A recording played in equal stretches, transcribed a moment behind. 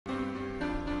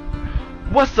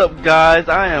What's up, guys?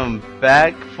 I am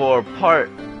back for part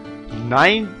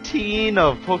 19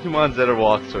 of Pokemon Zeta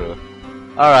walkthrough.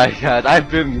 Alright guys,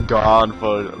 I've been gone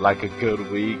for like a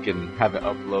good week and haven't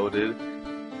uploaded.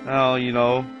 Oh, you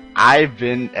know, I've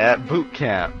been at boot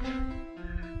camp.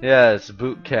 Yes,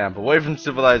 boot camp. Away from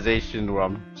civilization where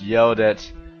I'm yelled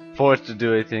at, forced to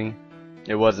do anything.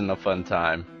 It wasn't a fun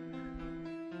time.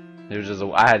 It was just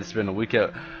I had to spend a week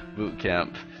at boot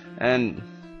camp. And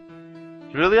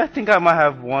really, I think I might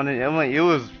have wanted. I mean, it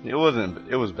was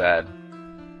bad.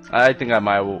 I think I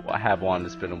might have wanted to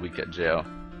spend a week at jail.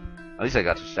 At least I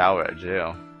got to shower at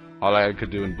jail. All I could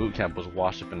do in boot camp was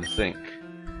wash up in the sink.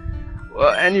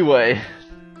 Well, anyway,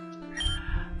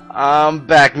 I'm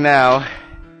back now,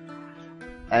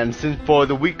 and since for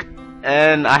the week,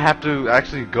 and I have to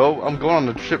actually go. I'm going on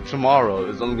a trip tomorrow.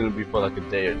 It's only gonna be for like a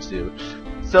day or two.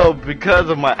 So, because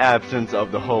of my absence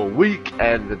of the whole week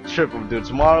and the trip I'm doing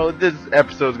tomorrow, this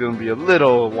episode is going to be a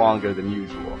little longer than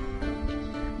usual.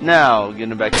 Now,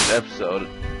 getting back to the episode,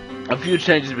 a few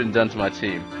changes have been done to my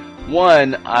team.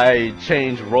 One, I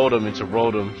changed Rotom into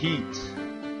Rotom Heat,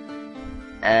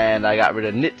 and I got rid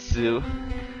of Nitsu.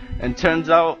 And turns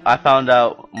out, I found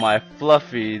out my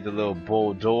Fluffy, the little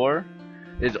Bulldor,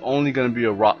 is only going to be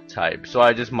a rock type, so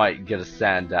I just might get a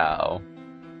Sandile.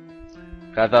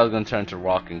 I thought I was going to turn to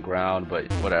rock and ground,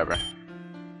 but whatever.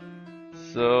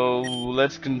 So,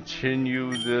 let's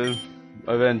continue the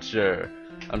adventure.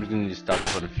 I'm just going to need to stop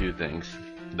for a few things,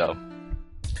 though.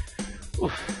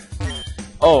 Oof.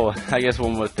 Oh, I guess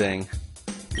one more thing.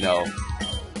 You know,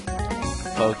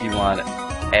 Pokemon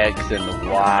X and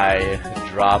Y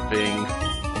dropping.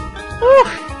 Woo!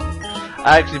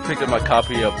 I actually picked up my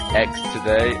copy of X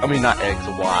today. I mean, not X,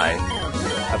 Y.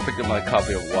 I picked up my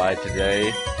copy of Y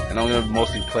today. And I'm gonna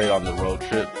mostly play on the road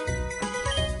trip.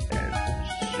 And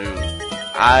shoot,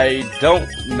 I don't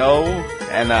know,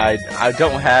 and I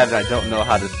don't have, and I don't know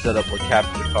how to set up a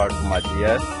capture card for my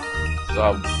DS.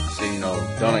 So you know,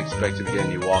 don't expect to get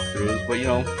any walkthroughs. But you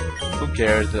know, who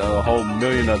cares? A whole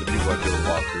million other people are doing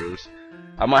walkthroughs.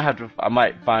 I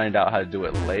might find out how to do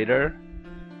it later.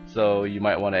 So you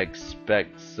might want to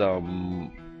expect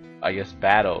some, I guess,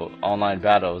 online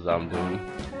battles I'm doing.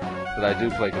 But I do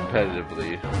play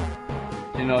competitively.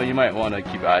 You know, you might want to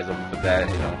keep eyes open for that,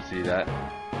 you know, see that.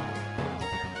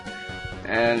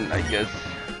 And I guess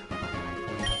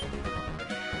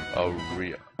what was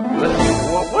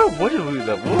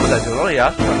I doing? Oh yeah, I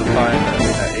was trying to find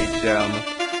that HM.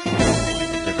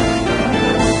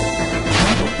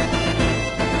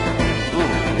 Ooh,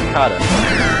 Zeta.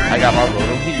 I got my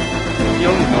Rotom Heat. He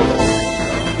only knows.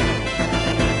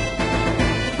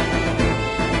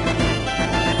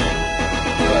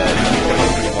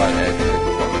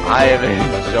 I am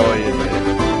enjoying it.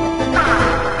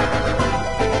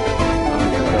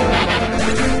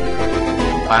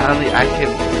 Finally, I can.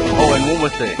 Oh, and one more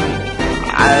thing. In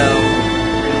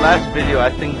the last video, I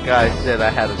think I said I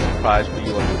had a surprise for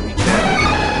you on the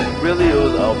weekend. Really, it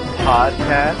was a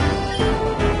podcast.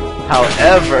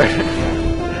 However,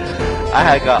 I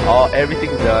had got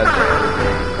everything done.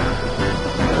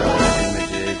 The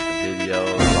images, the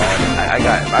videos,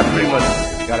 I pretty much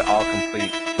got it all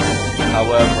complete.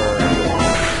 However,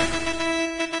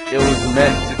 it was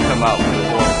meant to come out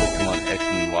before Pokemon X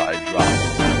and Y dropped.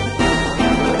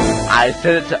 I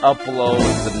set it to upload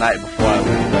the night before I went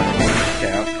to boot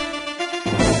camp,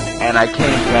 and I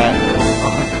came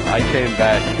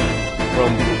back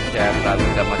from boot camp and I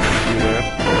looked at my computer,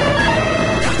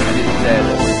 and it said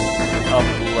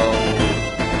upload.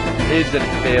 It said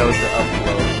failed to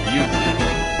upload to YouTube.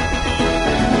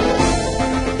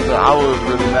 So I was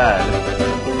really mad.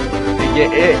 Yeah,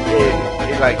 it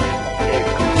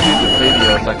completed the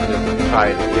video so I could just try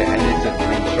it again, and it said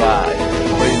retry.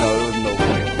 But you know, there was no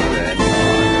point for that.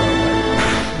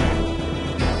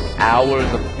 Hours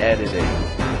of editing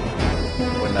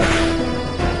for nothing.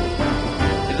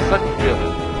 It's just like a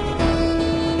feeling.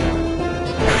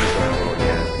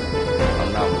 I'm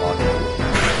not vlogging.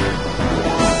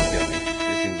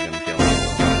 This thing's gonna kill me.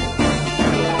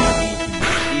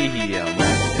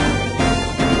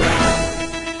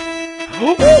 Ooh!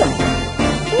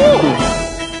 Ooh!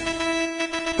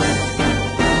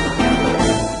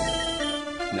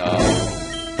 No.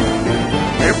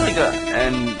 Everybody got,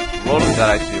 and Rotom got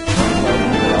actually a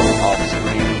off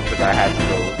screen because I had to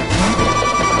go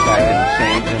back and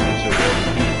change him into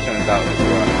Rotom Heat. Turns out it was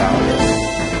wrong power.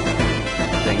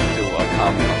 Thanks to a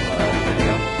comment on my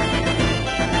video.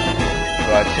 So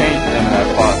I changed him and I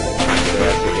fought the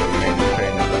rest of the remaining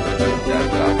trainers under that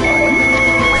job.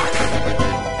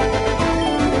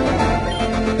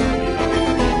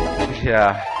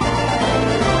 Yeah.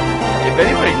 If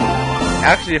anybody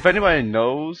Actually, if anybody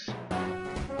knows,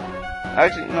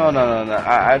 actually, no.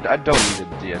 I don't need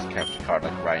a DS capture card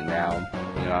like right now.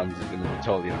 You know, I'm just gonna be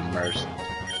totally immersed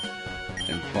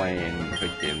in playing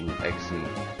freaking X and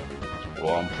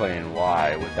well, I'm playing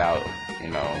Y without, you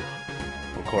know,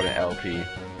 recording LP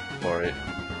for it.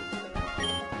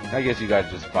 I guess you guys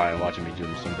just fine watching me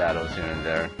doing some battles here and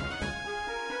there.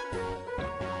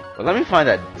 But let me find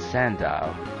that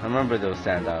Sandile. I remember there was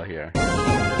Sandile here. I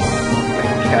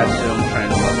can catch him, train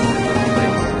him up in a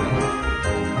place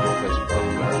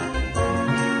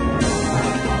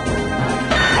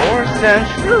or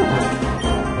Sandshrew.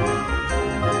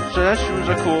 Sandshrews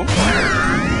are cool.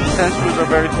 Sandshrews are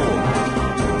very cool.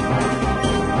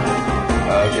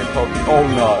 Okay, Poke. Oh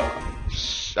no!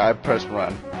 Shh, I pressed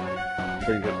run.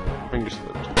 Finger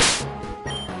slipped.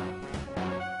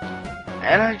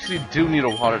 And I actually do need a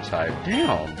water type.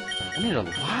 Damn! I need a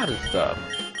lot of stuff.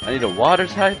 I need a water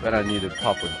type, and I need a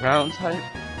proper ground type.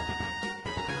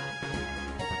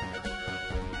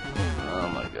 Oh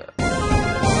my god. So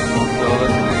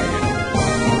let's see.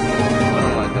 What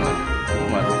am I gonna do? Who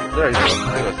am I looking? There you go.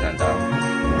 There goes Sandile.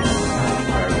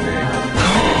 Very big.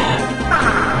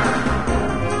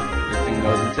 This thing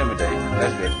knows intimidate.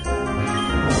 That's good.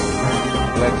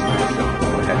 Let's do a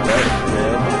simple head live.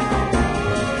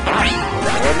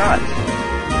 Or not.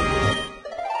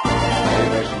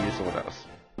 Maybe I should use someone else.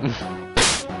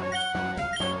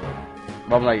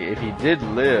 But I'm like, if he did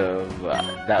live,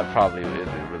 that probably is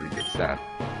a really good sound.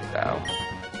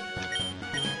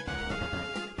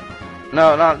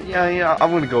 No, yeah,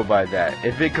 I'm gonna go by that.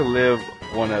 If it could live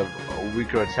one of a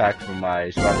weaker attack from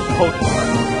my strongest Pokemon,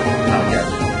 I'll guess.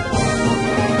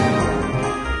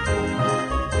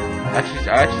 I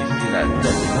actually see that.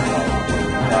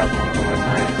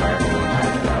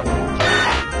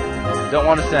 Don't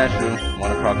want a Sandshrew,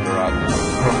 want a Crocodile.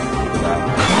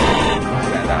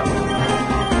 Stand out.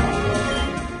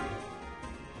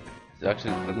 So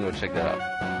actually, let me go check that out.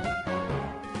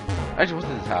 Actually, what's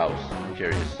in this house? I'm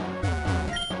curious.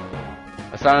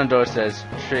 A sign on the door says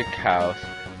Trick House,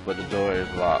 but the door is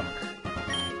locked.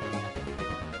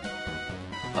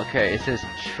 Okay, it says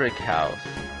Trick House.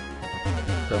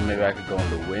 So maybe I could go in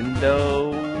the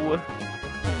window.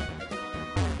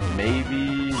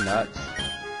 Maybe not.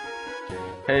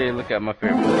 Hey, look at my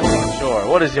favorite Pokemon. Sure.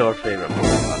 What is your favorite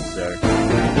Pokemon, sir?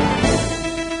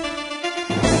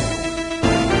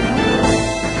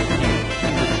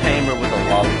 He's a tamer with a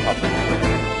lollipop in his face.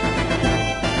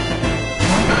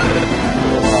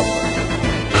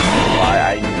 Why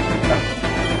I need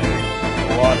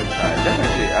a water type. That's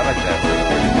actually, I like that.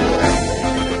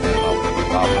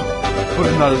 But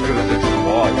it's not as good as it's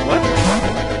water. What?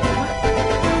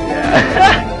 Yeah.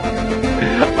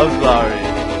 I'm sorry.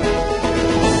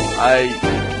 I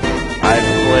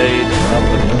played up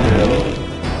until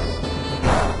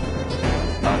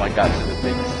I got to the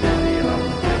big city and I'm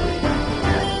really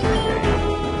okay.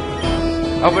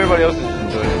 I hope everybody else is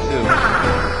enjoying it too.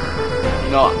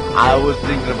 You know, I was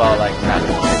thinking about like not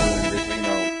doing this, you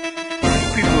know.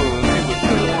 People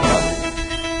still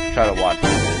try to watch this.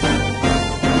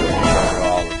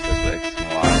 All of this like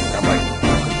I'm like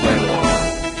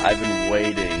I've been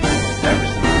waiting ever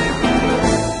since they were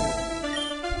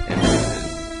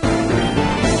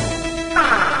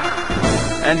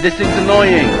and this is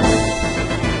annoying.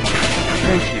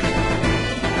 Thank you.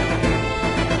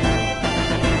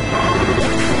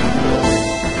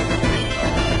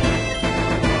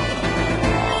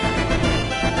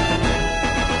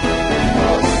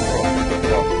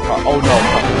 Oh no,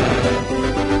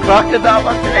 Crocodile,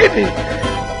 my baby!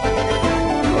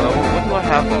 What do I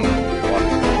have on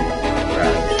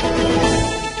grass?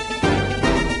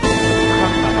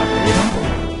 Crocodile, my baby.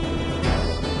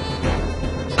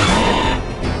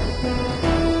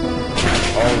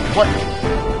 Oh, what?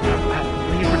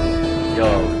 Yo,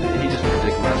 he just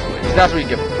predicted my switch. That's what you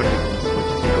get for predicting the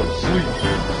switches. You go to sleep.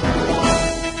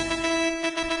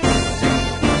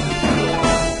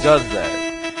 Does that?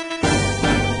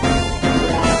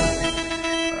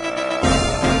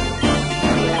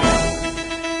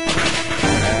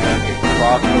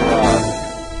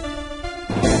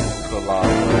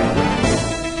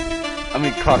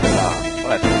 Crocodile.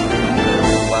 Last one.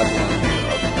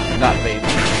 Not baby.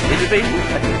 Is it baby? I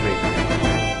think it's baby.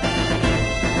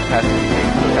 Has to be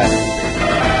baby. Has to be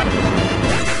baby.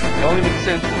 It only makes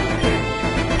sense.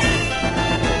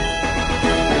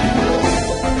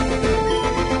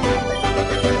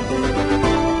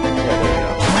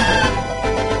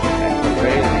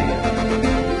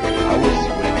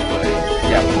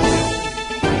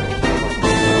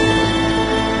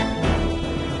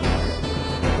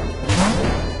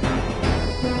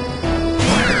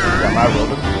 I rolled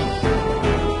him.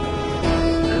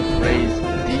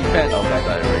 defense. Okay, I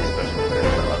got a very special defense.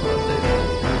 I was gonna say.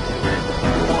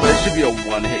 But it should be a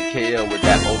one-hit KO with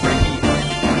that overheat.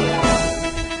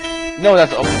 No,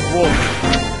 that's a whoa.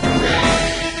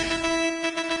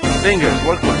 Fingers,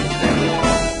 work with me today.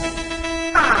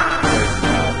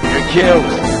 You're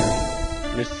cute.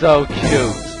 You're so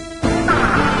cute.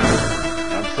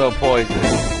 I'm so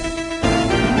poisoned.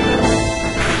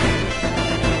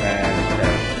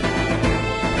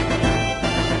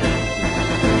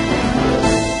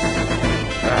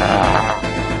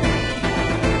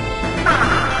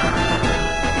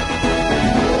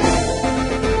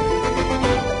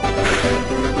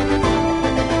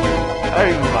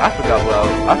 I forgot what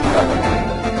I forgot what I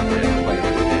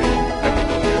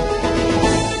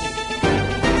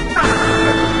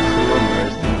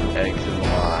was X and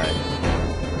Y.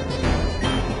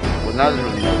 Well, now there's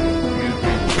really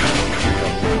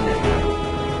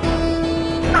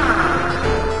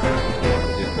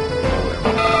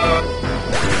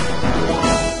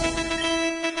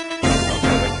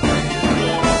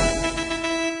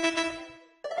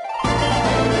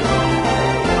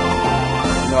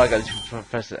no I got you from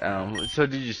Professor Elm. So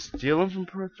did you steal them from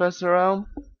Professor Elm?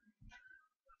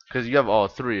 Because you have all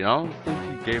three. I don't think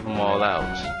you gave them all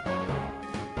out.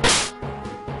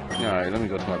 Alright, let me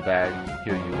go to my bag.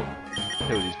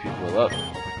 Heal these people up.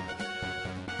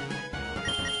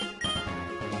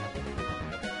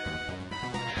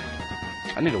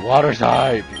 I need a water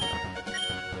type.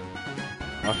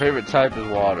 My favorite type is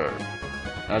water.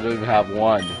 I don't even have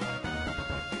one.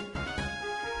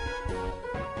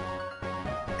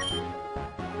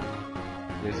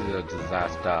 This is a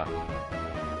disaster.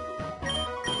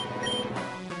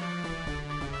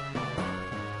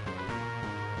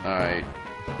 Alright.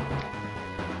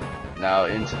 Now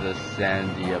into the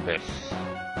sandy abyss.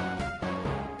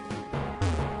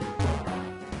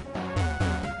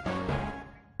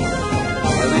 Really?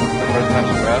 The first time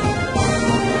you grab?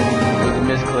 It was a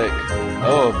misclick.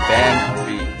 Oh, fan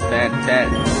says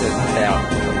down.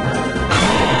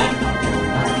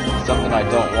 Something I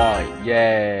don't want.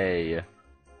 Yay.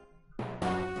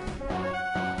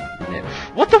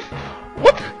 What the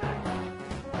what?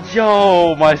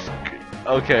 Yo, my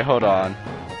okay, hold on.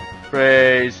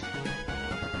 Praise.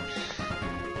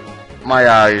 My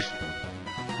eyes.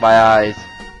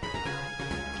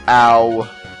 Ow.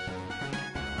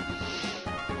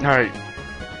 Alright.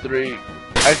 3.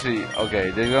 Actually, okay,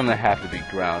 there's gonna have to be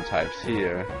ground types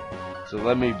here. So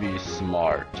let me be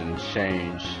smart and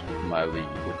change my lead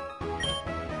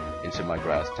into my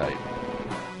grass type.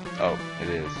 Oh, it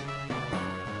is.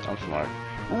 I'm smart.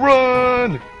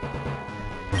 Run!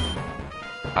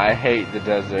 I hate the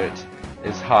desert.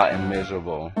 It's hot and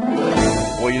miserable.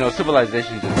 Well, you know,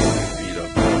 civilization is just speed up.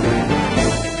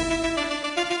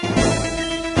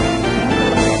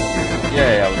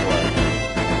 Yeah, I was right.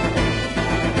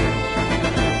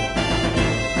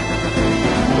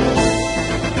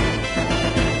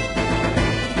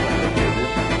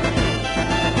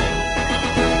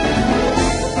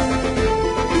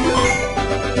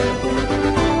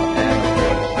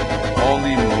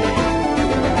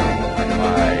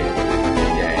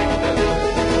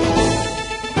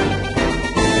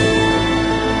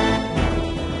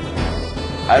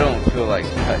 I don't feel like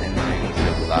cutting things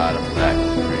with a lot of black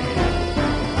screen.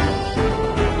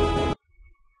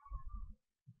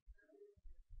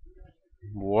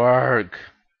 Work.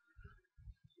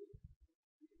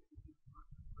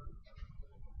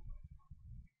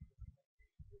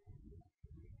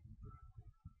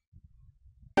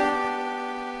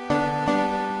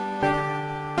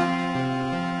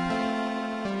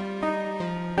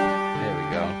 There we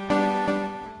go.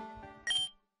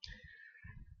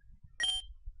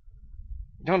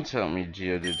 Don't tell me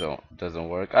Geodude doesn't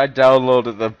work. I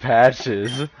downloaded the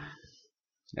patches,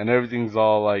 and everything's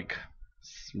all like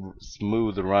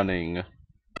smooth running.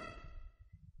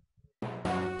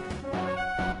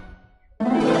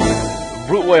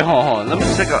 Root, wait, hold on. Let me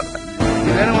check out.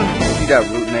 Did anyone see that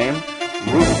root name?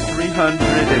 Root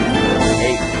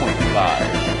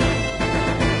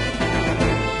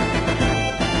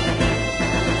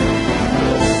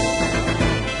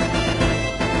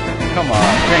Come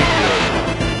on, thank you.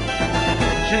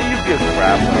 Shouldn't you be a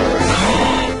grappler?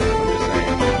 I'm just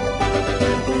saying.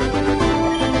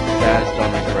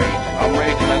 Sandstorm is raging. I'm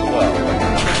raging as well.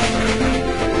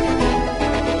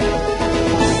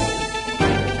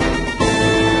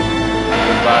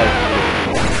 Goodbye.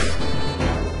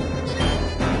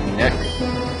 Next.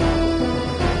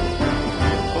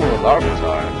 Oh, a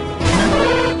Larvitar.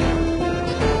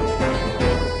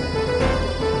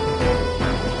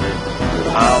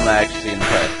 I'm actually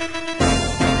impressed.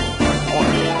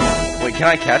 Oh, wait, can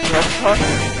I catch an Larvitar?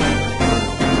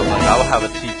 I will have a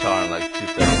T-tar in like 2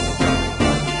 seconds.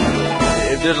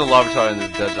 If there's a Larvitar in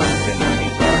this dungeon, I'm getting a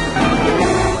T-tar.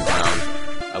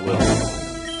 I will.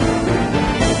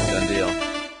 Done deal.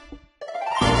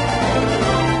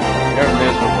 You're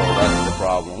miserable, that's the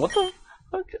problem. What the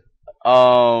fuck?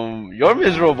 You're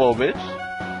miserable, bitch.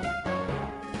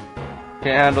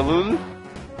 Can't handle losing?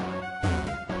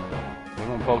 Where's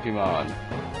my Pokemon?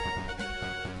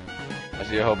 I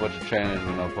see a whole bunch of trainers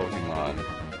with no Pokemon.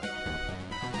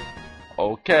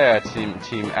 Okay, Team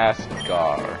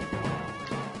Ascar.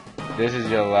 This is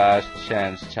your last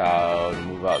chance, child.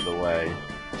 Move out the way.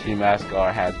 Team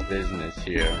Ascar has business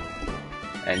here.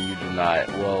 And you do not.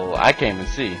 Well, I can't even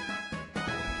see.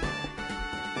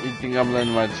 You think I'm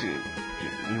letting my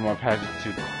passage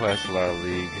to Questlar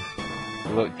League?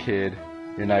 Look, kid,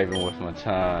 you're not even worth my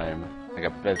time. I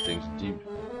got better things to do.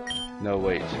 No,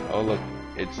 wait. Oh, look,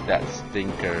 it's that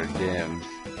stinker, Dims.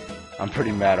 I'm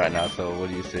pretty mad right now, so what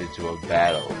do you say to a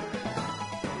battle?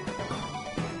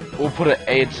 We'll put an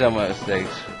HM on stage.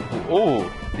 Ooh,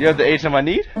 you have the HM I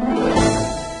need?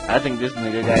 I think this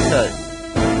nigga got cut.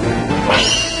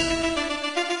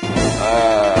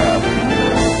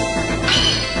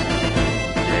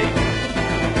 Jake.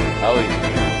 How is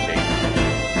Jake?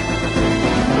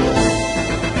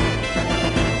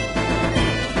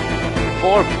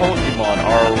 Four Pokemon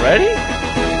already?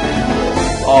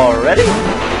 Already?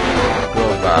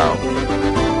 Wow.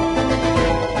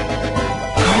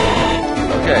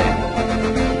 Okay.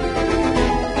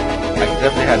 I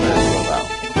definitely had this roll out.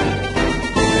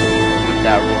 With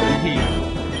that rolling heat.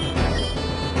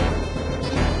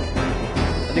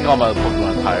 I think all my other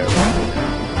Pokemon are higher.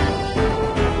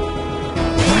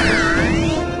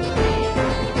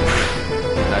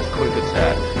 Nice quick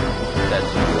attack.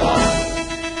 That's a lot.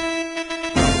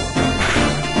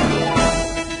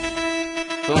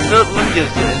 So instead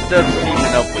of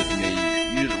teaming up with me,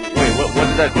 wait, what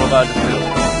did that robot just do?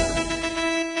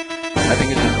 I think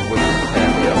it's just a quick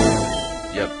attack,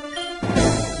 yep.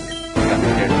 Got me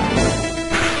scared.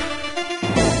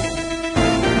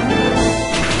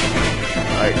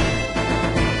 Alright.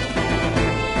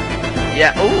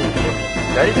 Yeah, ooh!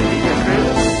 Did I even need that crit?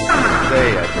 Stay,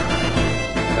 I think.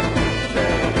 That's what it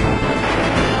stay.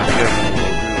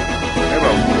 Hey,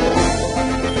 bro.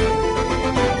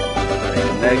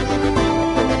 Next,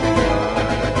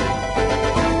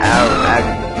 Aaron.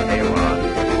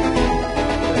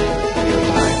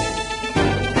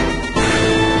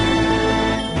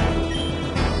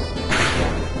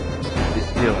 He's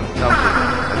stealing something.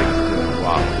 I think he's stealing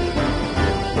rock.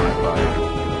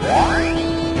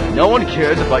 No one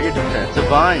cares about your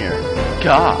defensive iron.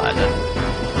 God.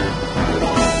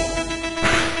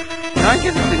 Can I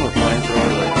get this thing with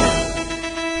flamethrower? Like,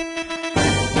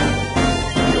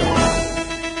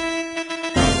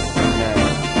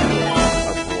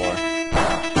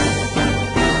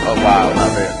 wow,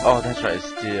 not very. Oh, that's right,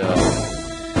 steel.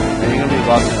 And you're gonna be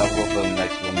locking up both of the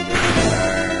next one this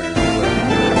turn.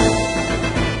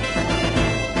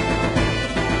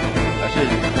 I should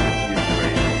use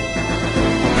Brave.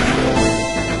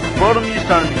 Rotom is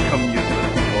starting to become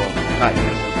useless. Well, not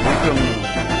useless.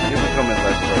 He's becoming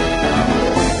less versatile.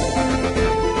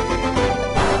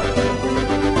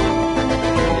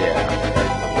 Yeah,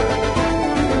 that's the word.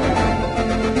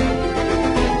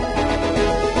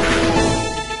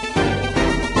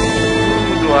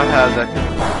 I have that can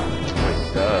wait,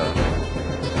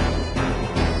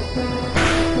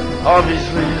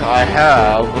 obviously I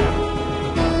have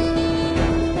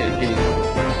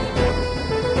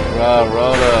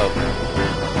roll up.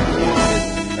 You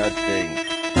did nothing.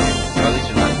 Well, at least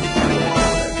you're not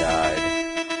I died.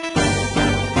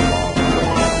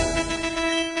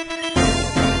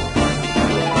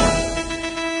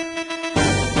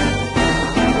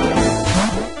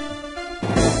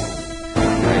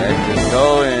 Okay, just go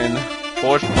in,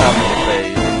 force palm in the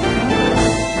face.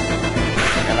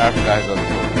 And I forgot his other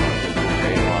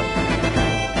Pokemon.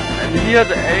 And he has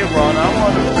an Aron. I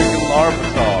want a freaking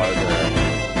Larvitar there.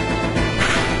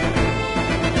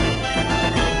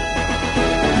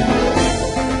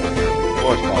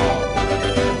 Force palm.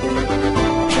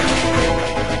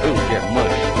 Ooh, get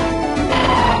mush.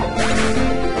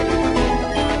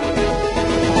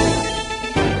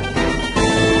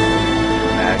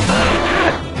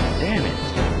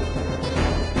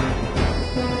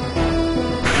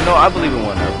 No, I believe in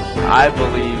one of them. I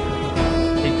believe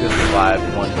he could survive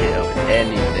one hit of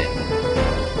anything.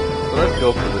 So let's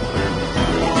go for the quick.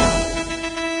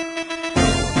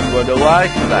 Well, know why?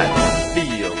 Because I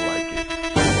feel like it.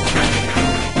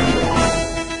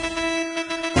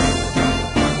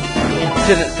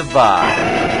 He didn't survive.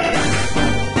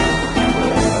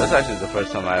 That's actually the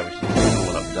first time I ever seen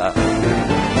someone up die.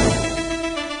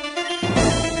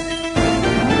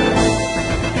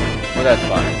 But that's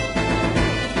fine.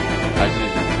 I just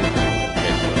need to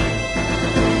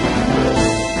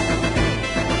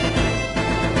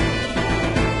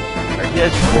okay, he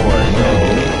has 4, so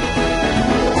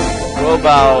throw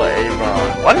bow,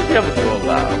 Avon. Why did he have a throw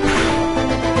bow?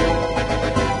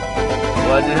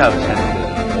 Well, I did have a chance to get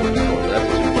an old sword, that's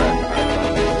too bad.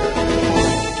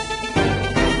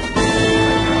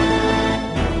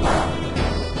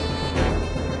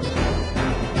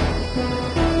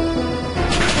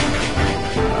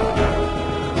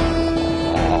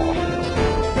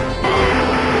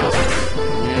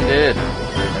 You did.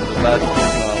 And the last one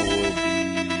will be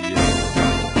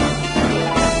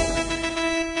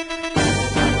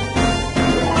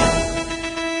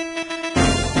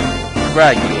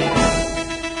Scraggy.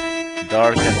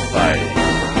 Dark and fighting.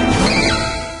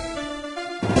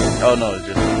 Oh no, it's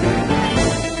just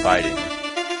fighting.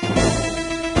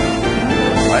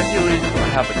 Why do you always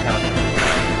have a counter?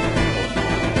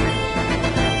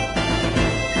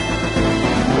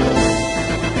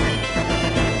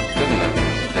 Still gonna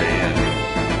stay in.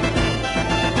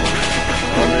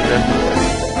 Oh, maybe that's the switch.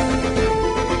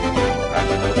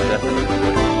 Actually, most definitely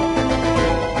switch.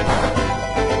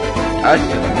 I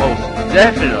should most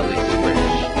definitely switch.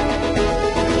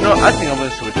 No, I think I'm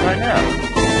gonna switch right now.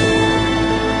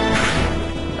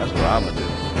 That's what I'm gonna do.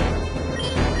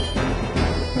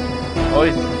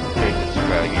 Always hate this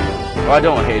Scraggy. Well, I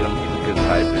don't hate him, he's a good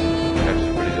type and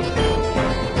actually pretty good.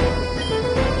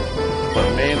 But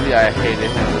mainly I hated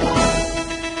him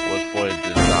was for his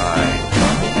design.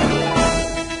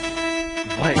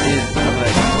 What is, I'm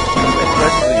like,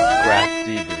 especially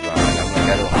crafty design, I'm like,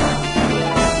 I don't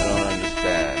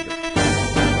understand.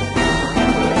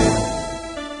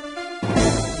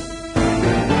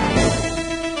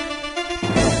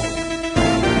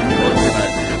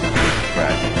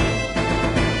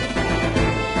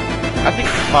 I think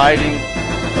fighting,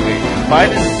 okay,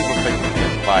 fighting is super effective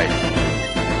against fighting,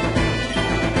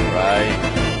 right?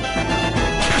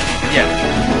 Yeah.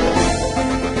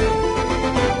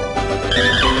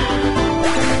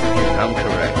 I'm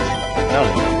correct. No,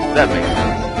 that makes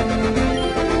sense.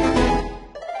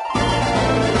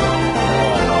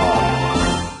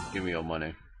 Give me your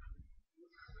money.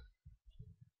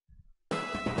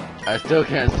 I still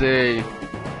can't say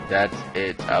that's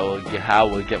it. I will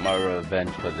get my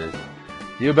revenge for this.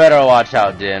 You better watch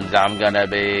out, Dims. I'm gonna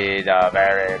be the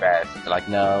very best, like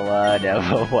no one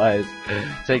ever was.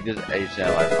 Take this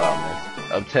HL, I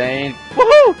promise. Obtain.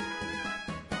 Woohoo!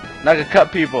 Not gonna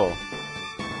cut people.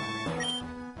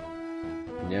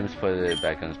 Dims put it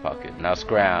back in his pocket. Now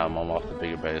scram. I'm off the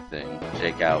bigger, better thing.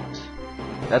 Jake out.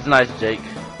 That's nice, Jake.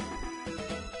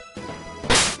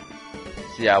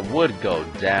 See, I would go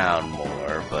down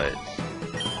more, but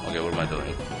okay. What am I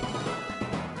doing?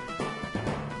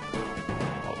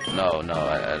 No,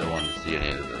 I don't want to see any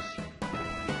of this.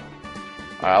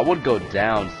 Alright, I would go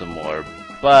down some more,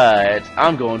 but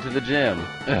I'm going to the gym.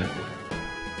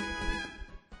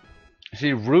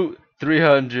 See, route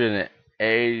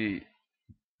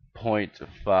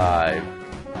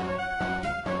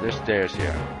 380.5. There's stairs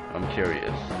here. I'm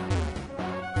curious.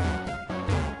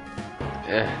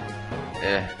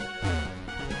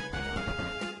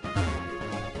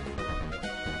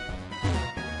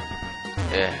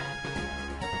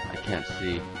 I can't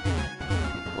see.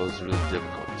 Well, it's really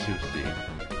difficult to see.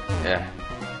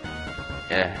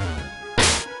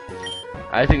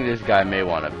 I think this guy may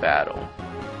want to battle.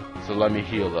 So let me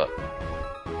heal up.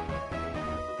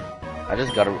 I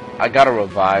got a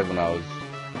revive when I was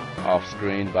off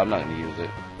screen, but I'm not gonna use it.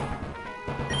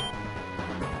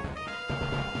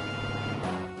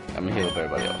 I'm gonna heal up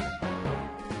everybody else.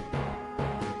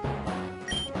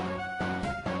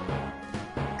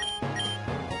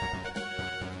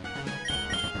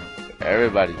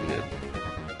 Everybody's good.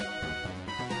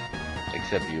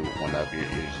 Except you, one of you, you're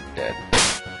just dead.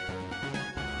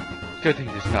 Good thing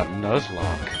it's not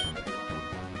Nuzlocke.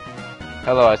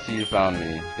 Hello, I see you found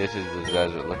me. This is the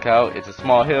desert. Look out, it's a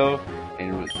small hill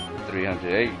in Route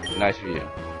 308. Nice view.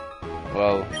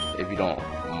 Well, if you don't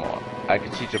want, I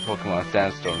could teach your Pokemon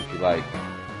Sandstorm if you like.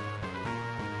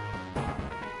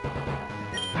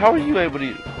 How are you able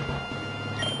to...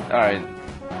 Alright.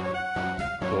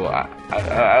 Cool. I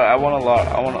want a lot.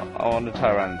 I want a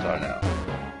Tyranitar now.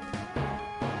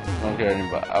 I don't care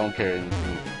anybody. I don't care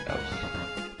anything else.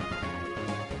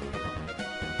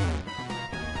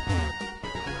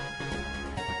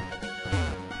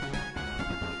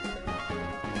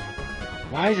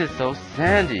 Why is it so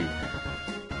sandy?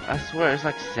 I swear it's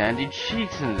like sandy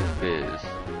cheeks in this biz.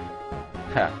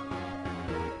 Ha.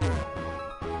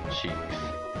 Cheeks.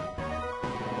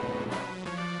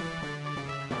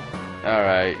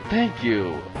 Alright, thank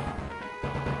you.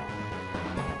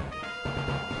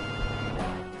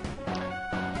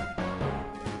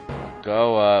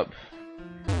 Go up.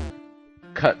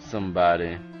 Cut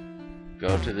somebody.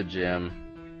 Go to the gym.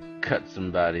 Cut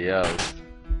somebody else.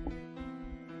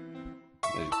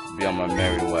 Be on my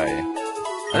merry way.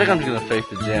 I think I'm just gonna face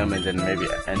the gym and then maybe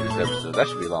end this episode. That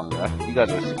should be long enough. You guys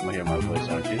are sick to hear my voice,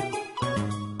 aren't you?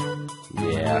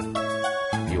 Yeah,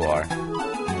 you are.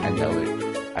 I know it.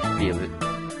 I feel it.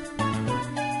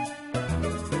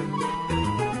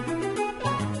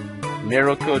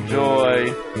 Miracle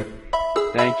Joy.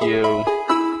 Thank you.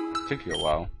 Took you a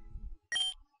while.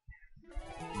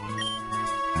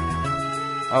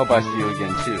 I hope I see you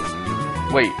again too.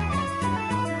 Wait.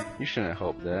 You shouldn't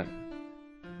hope that.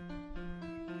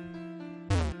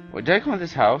 Wait, did I come to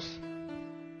this house?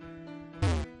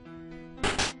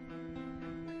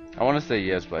 I want to say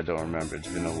yes, but I don't remember. It's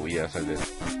been a yes, I did.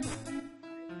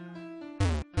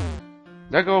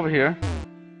 Did I go over here?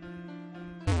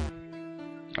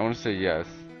 I want to say yes.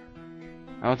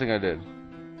 I don't think I did.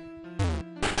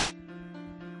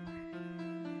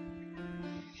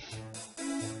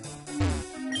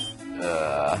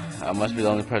 I must be the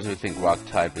only person who thinks rock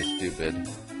type is stupid.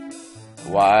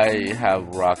 Why have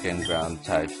rock and ground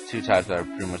types? Two types that are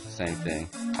pretty much the same thing.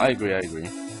 I agree, I agree.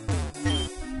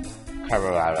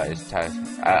 Carolina is type.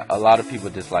 A lot of people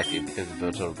dislike it because it's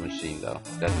built over a machine though.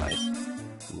 That's nice.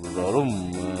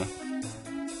 Rotom.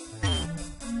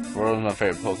 Rotom's my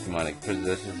favorite Pokemon. It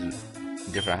possesses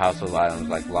different household items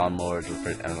like lawnmowers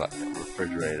and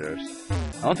refrigerators.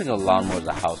 I don't think a lawnmower is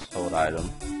a household item.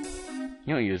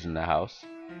 You don't use it in the house.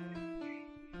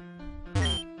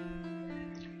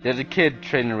 There's a kid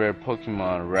trading a rare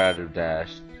Pokemon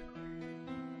Rattadash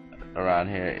around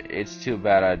here. It's too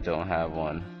bad I don't have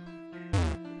one.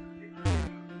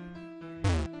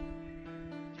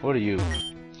 What are you?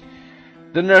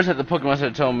 The nurse at the Pokemon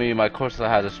Center told me my Corsola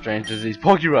has a strange disease.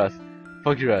 Pokérus!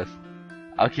 Pokérus.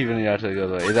 I'll keep an eye out till it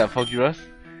goes away. Is that Pokérus?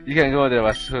 You can't go in there,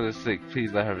 my sister is sick.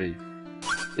 Please let her be.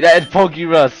 Yeah, it's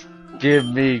Pokérus! Give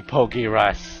me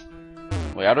Pokérus!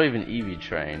 Wait, I don't even EV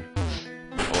train.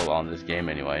 Well, on this game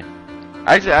anyway.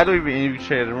 Actually, I don't even EV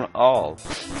train at all.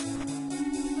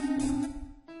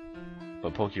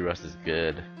 But Pokérus is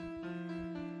good.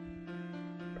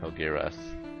 Pokérus.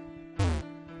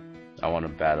 I want to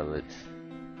battle it.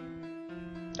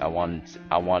 I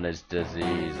want its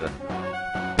disease.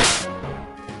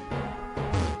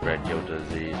 Spread your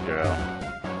disease, girl.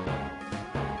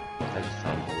 That just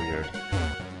sounds weird.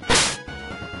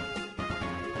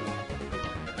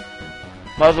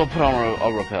 Might as well put on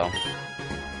a repel.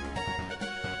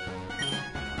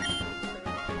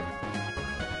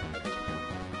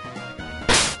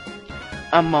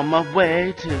 I'm on my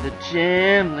way to the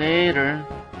gym later.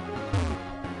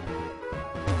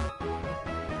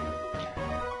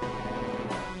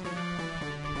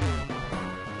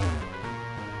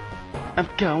 I'm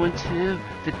going to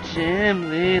the gym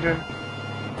leader.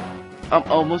 I'm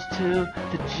almost to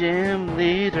the gym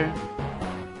leader.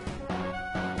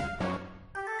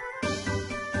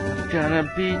 Gonna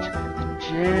beat the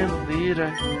gym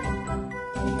leader.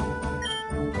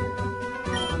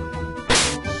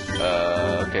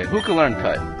 Okay, who can learn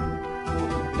cut?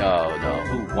 No,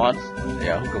 who wants?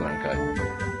 Yeah, who can learn cut?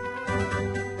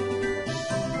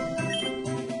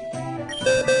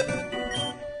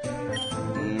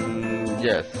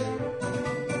 Yes.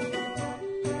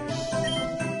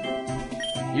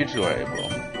 You two are able.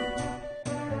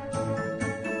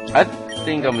 I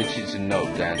think I'm gonna teach a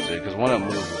Note Dancer because one of the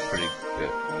moves is pretty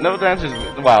good. Note Dancer's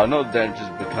wow, Note Dancer's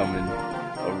becoming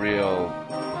a real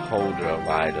holder of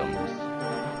items.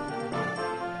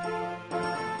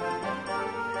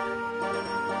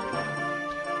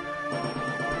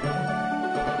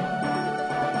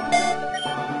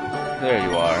 There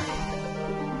you are.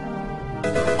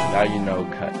 Now you know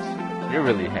cut. You're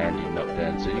really handy, Note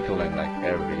Dancer. You can learn like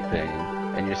everything,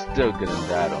 and you're still good in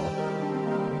battle.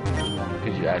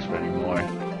 Could you ask for any more?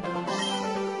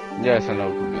 Yes, I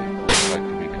know it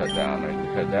could be cut down. Are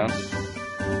you cut down?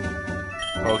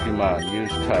 Pokemon,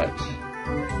 use cut.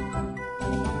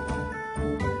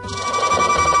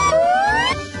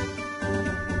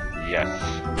 Yes.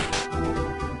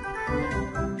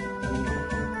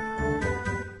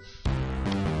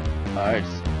 Alright.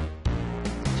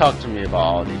 Talk to me about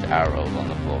all these arrows on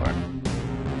the floor.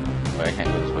 Wait, I can't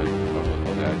go this way.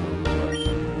 Okay, I go this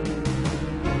way.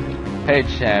 Hey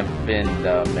champ, in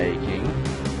the making.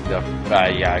 The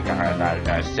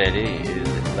Fire City is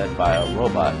led by a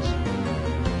robot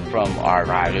from our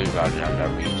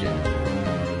region.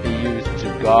 He used to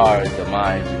guard the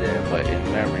mines there, but in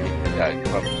memory, it got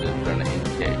corrupted during the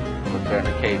intake. But during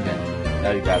the cave-in.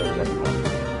 Now he battles everyone.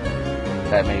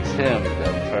 That makes him the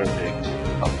perfect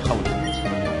opponent.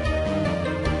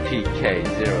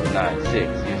 PK096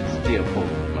 uses Steel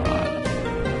Pokemon.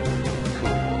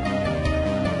 Cool.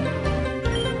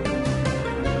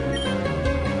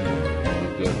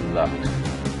 Good luck.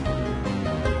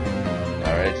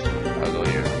 Alright, I'll go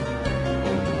here.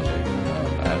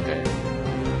 Okay.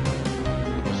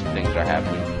 Things are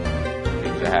happening.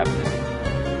 Things are happening.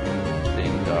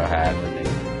 Things are happening.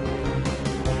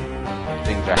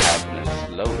 Things are happening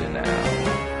slowly now.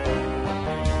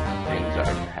 Things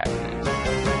are happening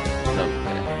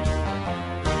slowly.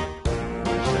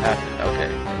 What's happening? Okay,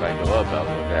 if I go up, I'll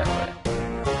go that way.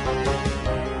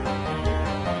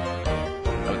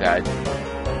 Okay,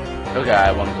 okay,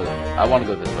 I wanna go this way, I wanna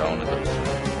go this way.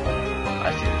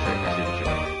 I see the trick, I see the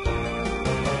trick.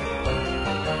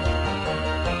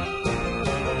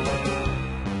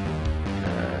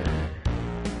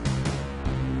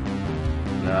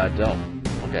 No, I don't.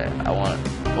 Okay, I want.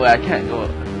 Wait, I can't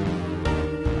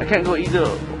go either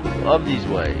of these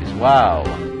ways. Wow,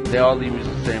 they all lead me to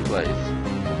the same place.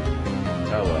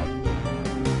 Oh well.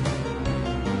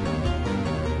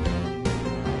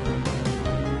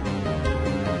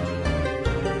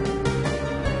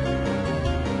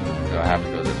 So I have to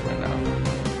go this way now.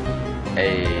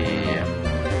 Hey.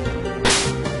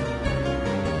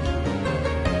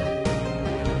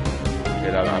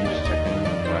 Okay, I'm just checking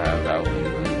what I have out.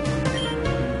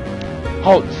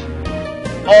 Halt!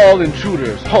 All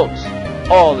intruders! Halt!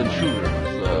 All intruders!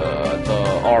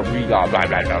 Our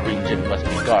region must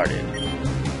be guarded.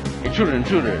 Intruder!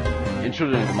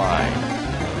 Intruder into mine.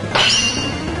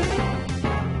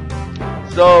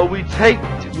 So we take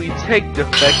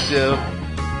defective,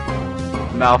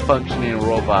 malfunctioning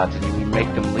robots and we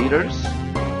make them leaders.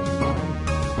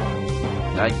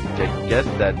 I guess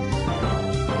that's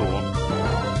cool.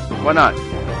 Why not?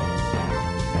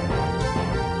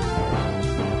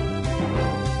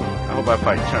 I hope I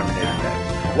fight Terminator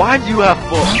next. Why do you have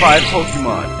 5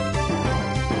 Pokemon?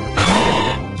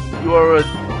 You are a...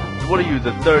 What are you,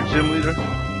 the 3rd gym leader?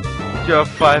 You have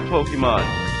 5 Pokemon.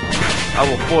 I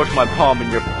will force my palm in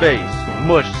your face.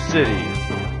 Mush City.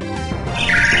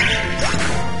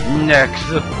 Next.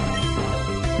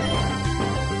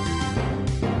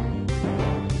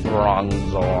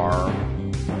 Bronzor.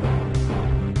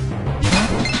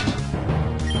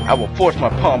 I will force my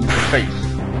palm in your face.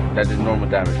 That did normal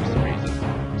damage for some reason.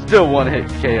 Still one hit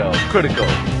KO. Critical.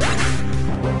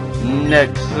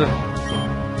 Next.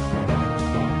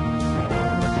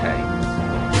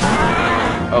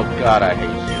 Oh god, I hate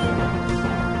you.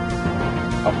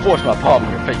 I'll force my palm in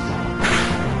your face.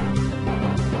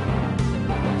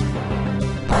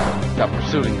 Stop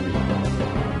pursuing me.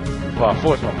 Before I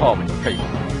force my palm in your face.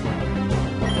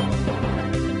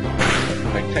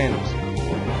 Maintain this.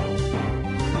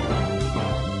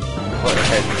 What a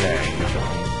head thing.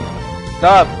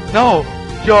 Stop! No!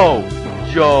 Yo!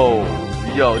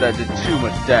 That did too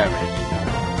much damage.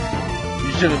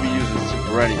 You shouldn't be using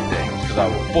super anything, because I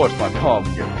will force my palm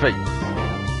in your face.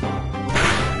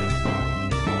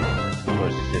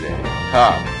 Push it in. Ha!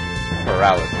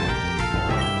 Paralysis.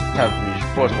 Time for me to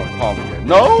force my palm in your...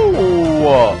 No!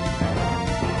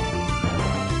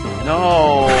 No!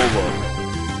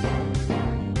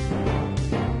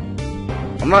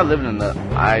 I'm not living in the...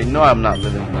 I know I'm not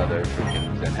living in another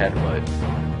freaking Zen head, but...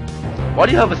 Why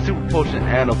do you have a super potion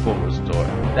and a full restore?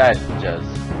 That's just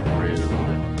rude.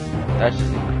 That's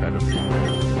just incredibly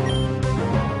rude.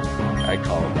 I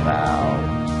call it foul.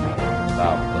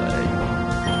 Foul play.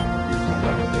 You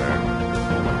suck, sir.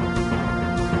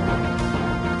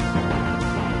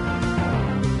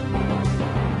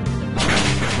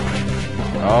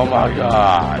 Oh my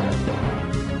god.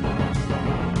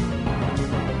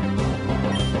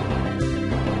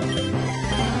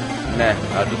 Nah,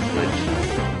 I'll just switch.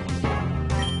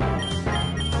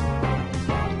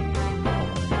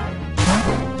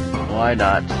 Why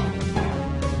not?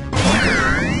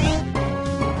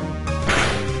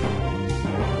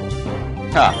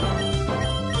 Ha!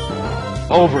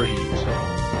 Overheat.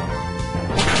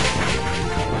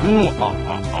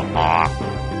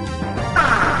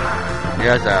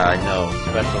 Yes, I know.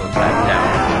 Special attack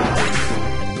damage.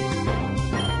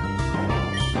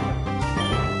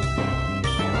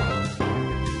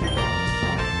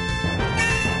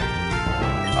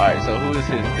 Alright, so who is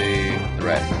his big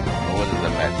threat? Or what is the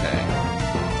Metang?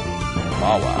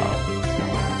 Oh wow.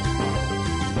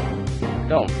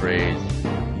 Don't freeze.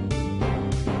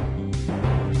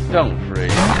 Don't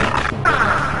freeze.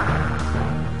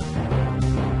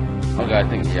 Okay, I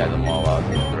think yeah, the Mawa is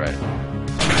a threat.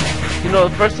 You know,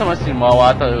 the first time I seen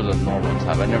Mawa, I thought it was a normal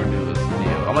type. I never knew it was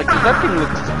Steel. I'm like, does that thing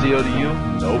look steel to you?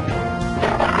 Nope.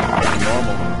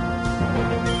 Normal.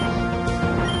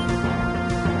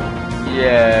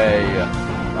 Yay.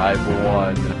 I've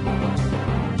won.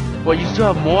 What, you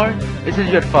still have more? It says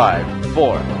you had 5,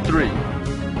 4, 3.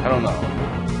 I don't know.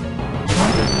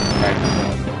 This is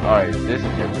maximum. Alright, this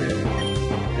is your big.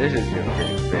 This is your big,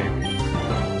 baby.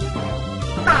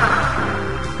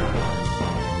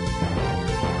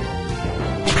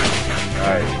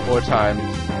 Alright, 4 times.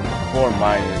 4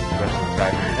 minus special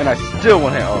attack. And I still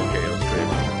won hit. Oh, okay, it was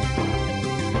crazy.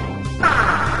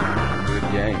 Good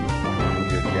game.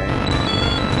 Good game.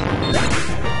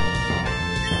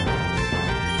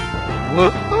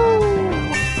 Woohoo!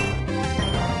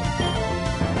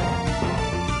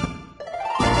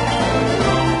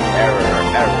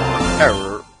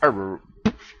 Error.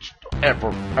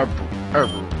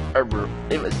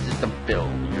 It was just a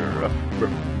failure.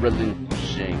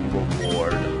 Relinquishing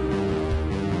reward.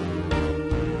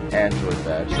 Android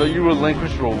badge. So you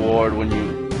relinquish reward when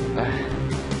you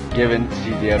given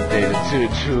TDM data to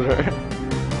intruder.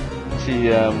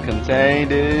 TM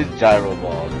contained is gyro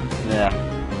ball. Yeah.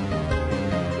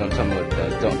 Don't tell me what it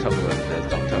does. Don't tell me what it does.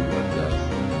 Don't tell me what it does.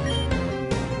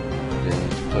 Then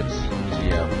put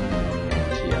TM and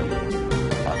TM.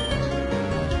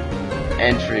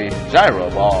 Entry gyro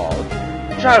ball.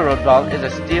 Gyro ball is a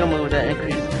steel move that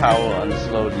increases power on the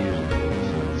slowed user.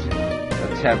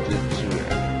 Attempted to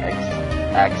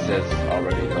access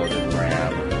already loaded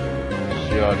RAM.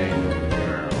 Shooting.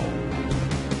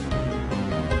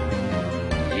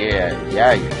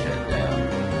 Yeah, you shut down.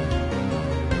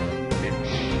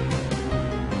 Bitch.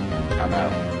 I'm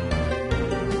out.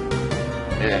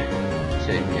 Yeah,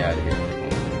 take me out of here.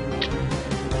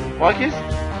 Well,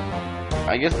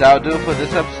 I guess that'll do it for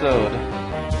this episode.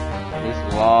 This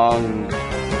long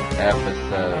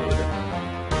episode.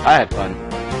 I had fun.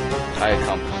 I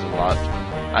accomplished a lot.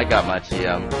 I got my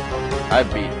TM. I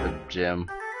beat the gym.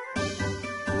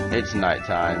 It's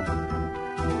nighttime.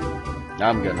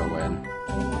 I'm gonna win.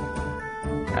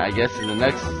 I guess in the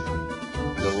next,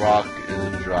 the rock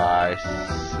is dry,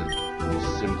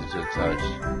 simple to touch.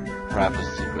 Perhaps a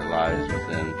secret lies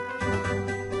within.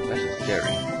 That's just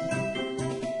scary.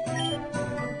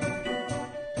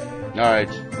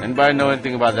 Alright, anybody know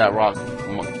anything about that rock?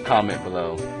 Comment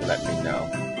below. Let me know.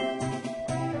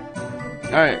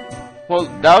 Alright, well,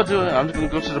 that'll do it. I'm just gonna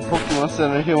go to the Pokemon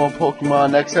Center here on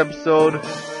Pokemon. Next episode,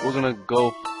 we're gonna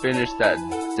go finish that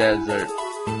desert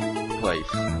place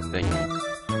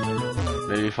thingy.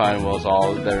 Maybe find what's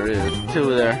all there is to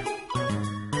there.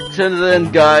 Till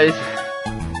then, guys,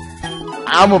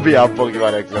 I'm gonna be on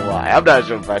Pokemon X and Y. I'm not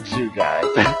sure about you guys.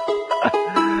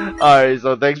 Alright,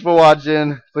 so thanks for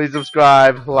watching. Please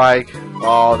subscribe, like,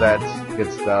 all that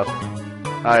good stuff.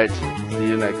 Alright, see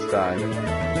you next time.